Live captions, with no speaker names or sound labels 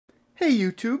Hey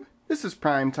YouTube, this is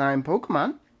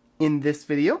PrimetimePokemon. In this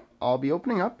video, I'll be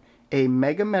opening up a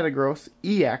Mega Metagross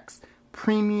EX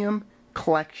Premium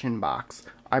Collection box.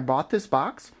 I bought this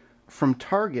box from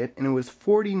Target and it was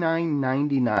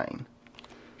 $49.99.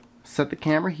 Set the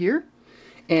camera here,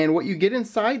 and what you get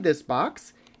inside this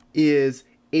box is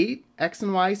 8 X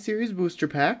and Y series booster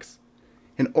packs,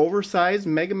 an oversized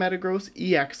Mega Metagross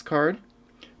EX card,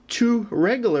 2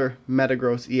 regular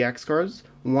Metagross EX cards,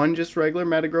 one just regular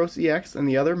Metagross EX and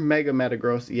the other Mega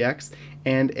Metagross EX,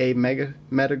 and a Mega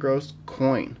Metagross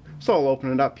coin. So I'll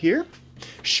open it up here,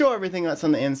 show everything that's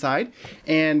on the inside,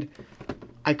 and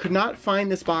I could not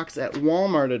find this box at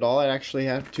Walmart at all. I actually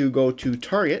have to go to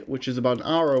Target, which is about an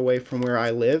hour away from where I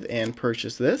live, and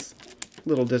purchase this. A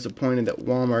little disappointed that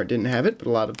Walmart didn't have it, but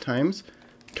a lot of times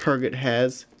Target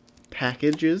has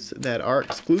packages that are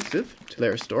exclusive to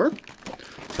their store.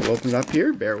 So I'll open it up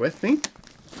here, bear with me.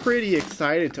 Pretty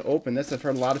excited to open this. I've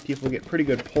heard a lot of people get pretty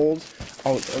good pulls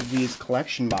out of these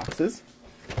collection boxes.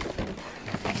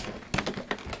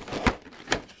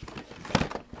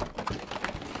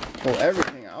 Pull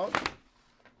everything out.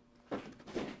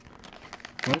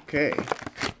 Okay,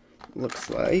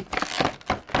 looks like,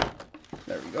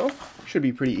 there we go. Should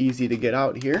be pretty easy to get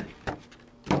out here.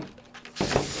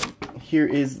 Here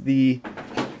is the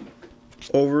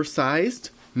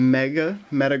oversized Mega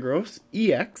Metagross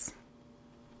EX.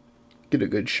 Get a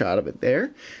good shot of it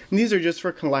there. And these are just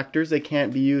for collectors. They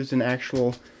can't be used in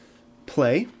actual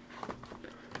play.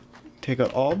 Take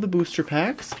out all the booster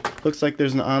packs. Looks like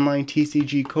there's an online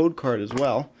TCG code card as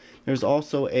well. There's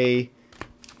also a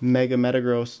Mega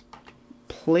Metagross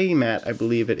playmat, I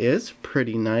believe it is.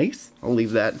 Pretty nice. I'll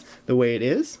leave that the way it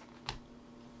is.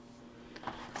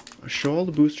 I'll show all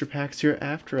the booster packs here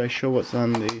after I show what's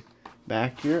on the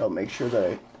back here. I'll make sure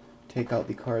that I take out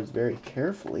the cards very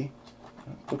carefully.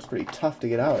 It looks pretty tough to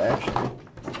get out, actually.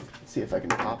 Let's see if I can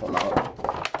pop them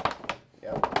out.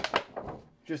 Yep.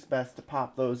 Just best to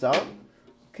pop those out.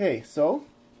 Okay, so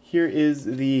here is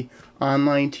the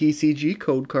online TCG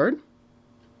code card.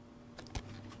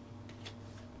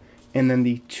 And then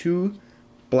the 2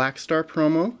 Black Star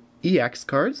promo EX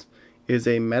cards is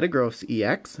a Metagross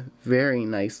EX. Very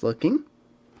nice looking.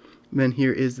 Then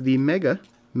here is the Mega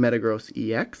Metagross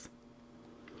EX.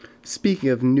 Speaking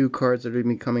of new cards that are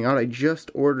going to be coming out, I just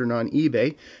ordered on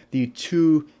eBay the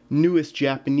 2 newest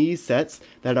Japanese sets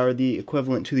that are the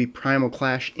equivalent to the Primal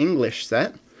Clash English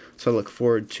set. So I look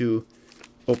forward to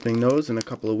opening those in a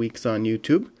couple of weeks on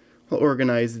YouTube. I'll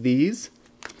organize these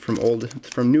from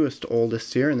newest to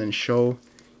oldest here and then show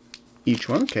each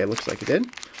one. Okay, looks like it did.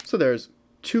 So there's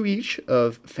 2 each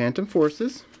of Phantom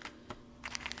Forces,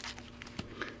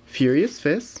 Furious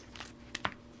Fists,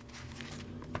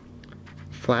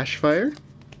 Flashfire,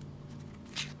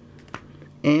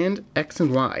 and X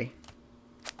and Y.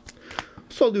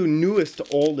 So I'll do newest to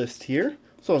oldest here.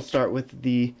 So I'll start with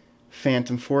the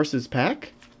Phantom Forces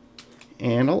pack,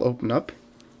 and I'll open up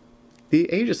the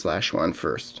Aegislash one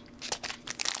first.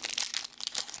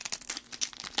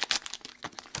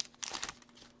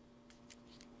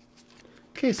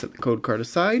 Okay, set the code card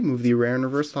aside, move the rare and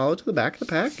reverse holo to the back of the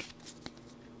pack.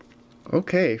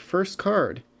 Okay, first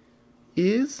card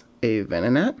is a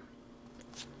Venonat.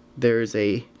 There's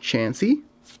a Chansey,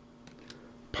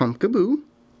 Pumpkaboo,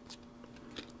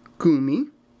 Goomy,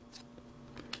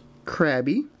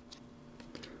 Krabby,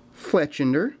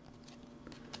 Fletchinder,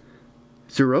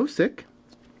 Xerosic,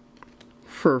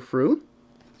 Furfrou.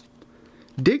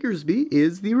 Diggersby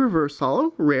is the reverse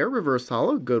holo, rare reverse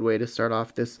holo, good way to start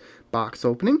off this box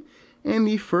opening. And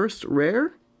the first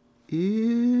rare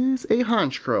is a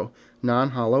Honchkrow,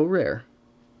 non-holo rare.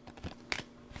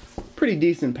 Pretty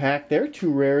decent pack there.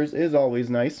 2 rares is always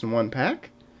nice in one pack.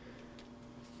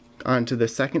 On to the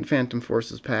second Phantom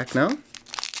Forces pack now.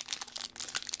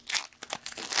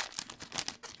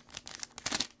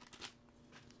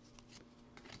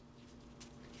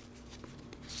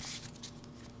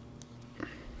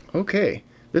 Okay,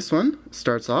 this one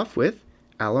starts off with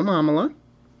Alamamala.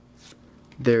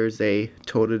 There's a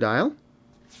Totodile,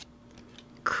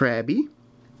 Krabby,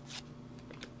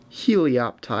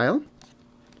 Helioptile,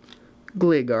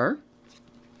 Gligar,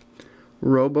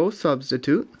 Robo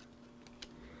Substitute,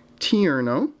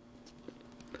 Tierno,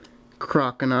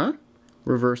 Croconaw,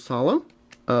 reverse holo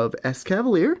of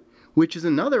Escavalier, which is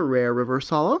another rare reverse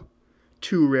holo.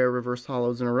 2 rare reverse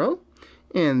holos in a row.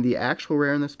 And the actual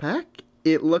rare in this pack,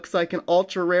 it looks like an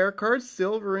ultra rare card,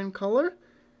 silver in color.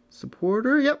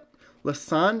 Supporter, yep.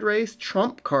 Lissandre's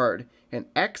Trump card. An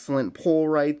excellent pull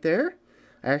right there.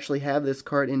 I actually have this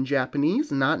card in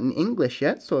Japanese, not in English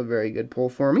yet, so a very good pull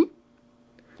for me.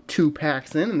 2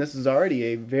 packs in, and this is already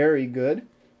a very good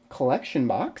collection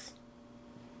box.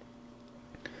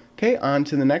 Okay, on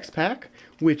to the next pack,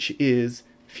 which is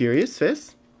Furious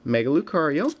Fist, Mega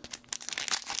Lucario,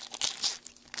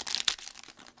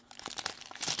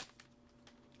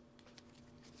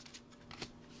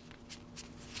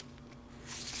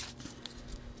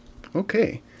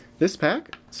 okay, this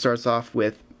pack starts off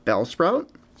with Bellsprout,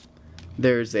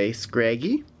 there's a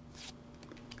Scraggy,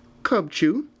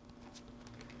 Cubchoo,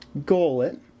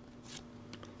 Golett,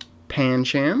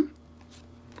 Pancham,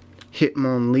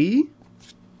 Hitmonlee,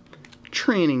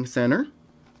 Training Center,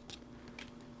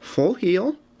 Full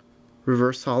Heal,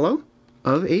 Reverse Holo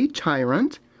of a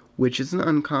Tyrant, which is an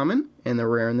uncommon, and the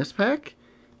rare in this pack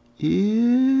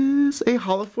is a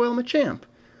Holofoil Machamp.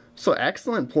 So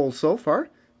excellent pulls so far.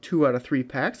 2 out of 3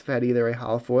 packs have had either a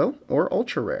Holofoil or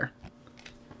Ultra Rare.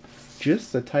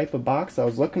 Just the type of box I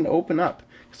was looking to open up,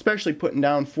 especially putting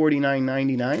down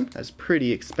 $49.99. That's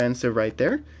pretty expensive right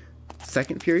there.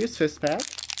 Second Furious Fist pack.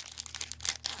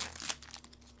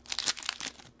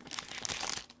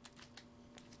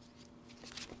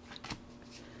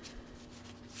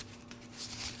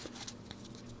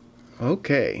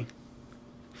 Okay,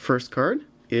 first card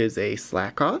is a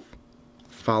Slackoth,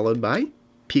 followed by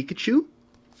Pikachu,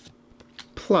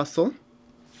 Plusle,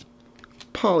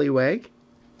 Poliwag,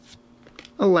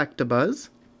 Electabuzz,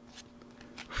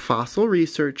 Fossil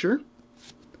Researcher,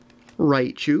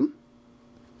 Raichu,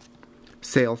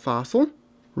 Sail Fossil,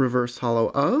 Reverse Holo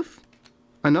of,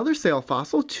 another Sail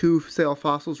Fossil, 2 Sail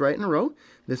Fossils right in a row.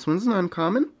 This one's an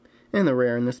uncommon, and the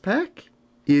rare in this pack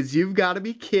is, you've got to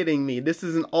be kidding me. This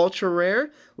is an ultra rare.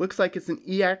 Looks like it's an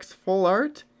EX full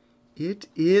art. It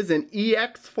is an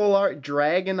EX full art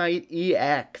Dragonite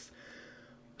EX.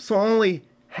 So only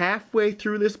halfway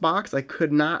through this box, I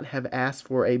could not have asked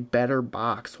for a better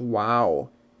box. Wow.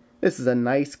 This is a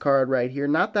nice card right here.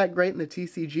 Not that great in the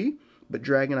TCG, but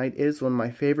Dragonite is one of my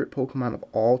favorite Pokemon of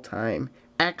all time.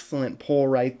 Excellent pull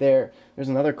right there. There's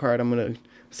another card I'm going to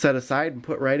set aside and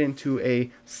put right into a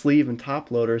sleeve and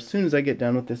top loader as soon as I get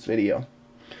done with this video.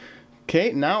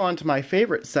 Okay, now on to my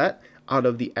favorite set out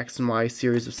of the X and Y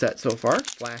series of sets so far,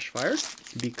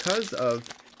 Flashfire. Because of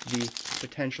the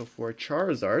potential for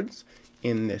Charizards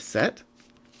in this set.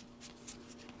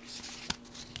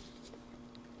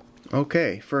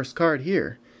 Okay, first card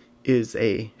here is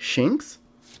a Shinx.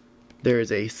 There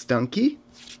is a Stunky,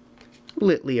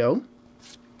 Litleo,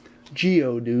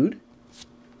 Geodude,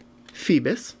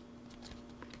 Phoebus,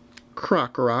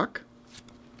 Krokorok,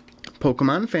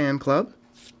 Pokemon Fan Club,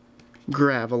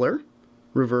 Graveler,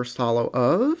 Reverse Holo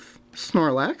of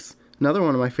Snorlax, another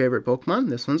one of my favorite Pokemon.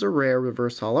 This one's a rare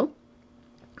Reverse Holo.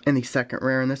 And the second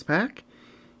rare in this pack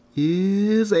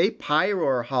is a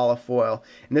Pyroar Holofoil.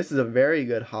 And this is a very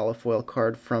good Holofoil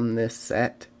card from this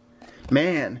set.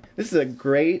 Man, this is a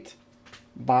great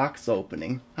box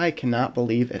opening. I cannot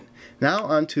believe it. Now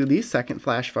on to the second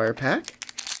Flashfire pack.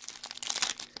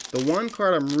 The one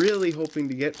card I'm really hoping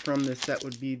to get from this set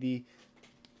would be the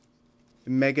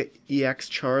Mega EX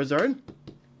Charizard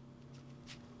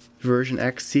Version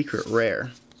X Secret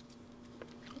Rare.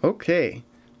 Okay,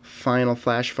 final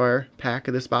Flashfire pack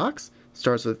of this box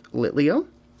starts with Litleo.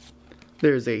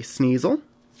 There's a Sneasel,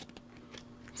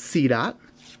 Seedot,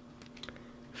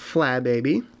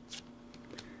 Flababy,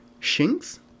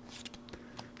 Shinx,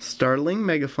 Startling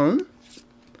Megaphone,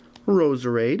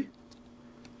 Roserade,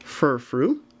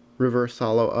 Furfrou, Reverse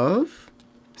Holo of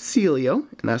Celio,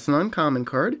 and that's an uncommon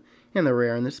card. And the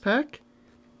rare in this pack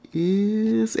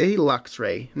is a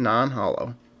Luxray,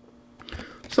 non-holo.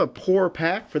 So a poor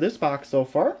pack for this box so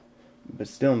far, but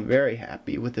still I'm very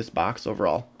happy with this box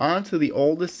overall. On to the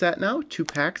oldest set now, 2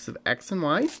 packs of X and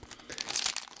Y.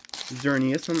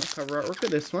 Xerneas on the cover artwork of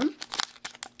this one.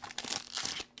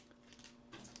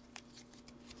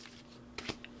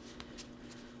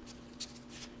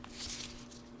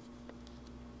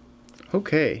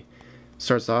 Okay,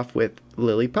 starts off with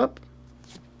Lillipup,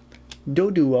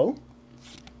 Doduo,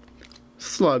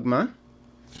 Slugma,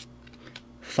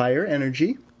 Fire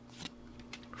Energy,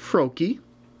 Froakie,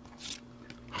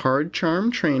 Hard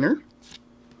Charm Trainer,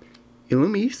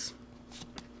 Illumise,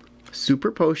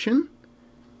 Super Potion,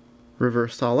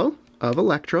 Reverse Holo of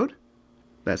Electrode,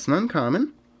 that's an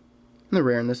uncommon, and the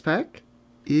rare in this pack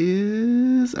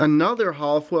is another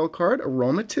Holofoil card,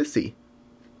 Aromatisse.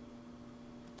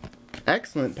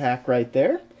 Excellent pack right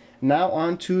there. Now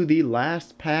on to the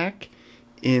last pack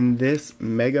in this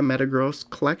Mega Metagross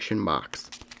collection box.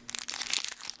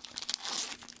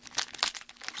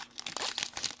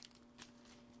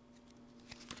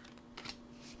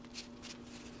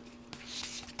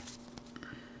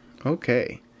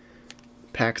 Okay,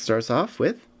 pack starts off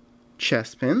with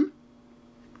Chespin,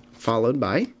 followed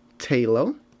by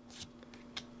Tailo,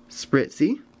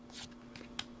 Spritzy,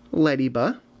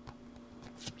 Leddyba,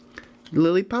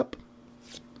 Lillipup,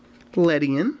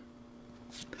 Ledian,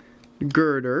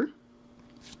 Girder,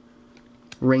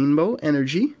 Rainbow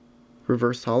Energy,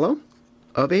 Reverse Holo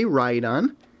of a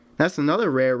Rhydon. That's another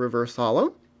rare Reverse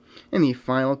Holo. And the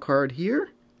final card here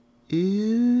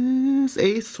is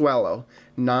a Swellow,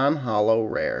 non-holo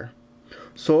rare.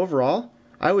 So overall,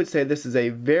 I would say this is a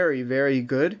very, very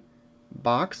good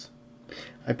box.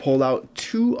 I pulled out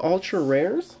 2 ultra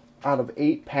rares out of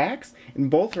 8 packs,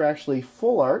 and both are actually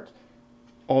full art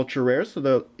ultra rares, so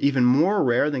they're even more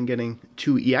rare than getting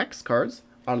 2 EX cards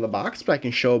out of the box, but I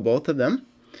can show both of them.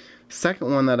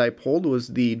 Second one that I pulled was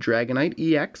the Dragonite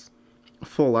EX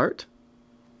full art.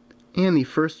 And the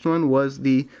first one was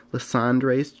the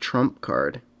Lissandre's Trump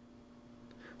card.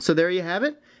 So there you have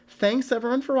it. Thanks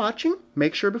everyone for watching.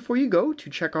 Make sure before you go to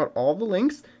check out all the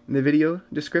links in the video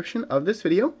description of this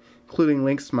video, including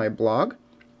links to my blog,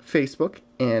 Facebook,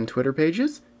 and Twitter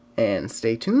pages. And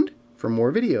stay tuned for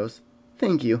more videos.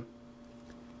 Thank you.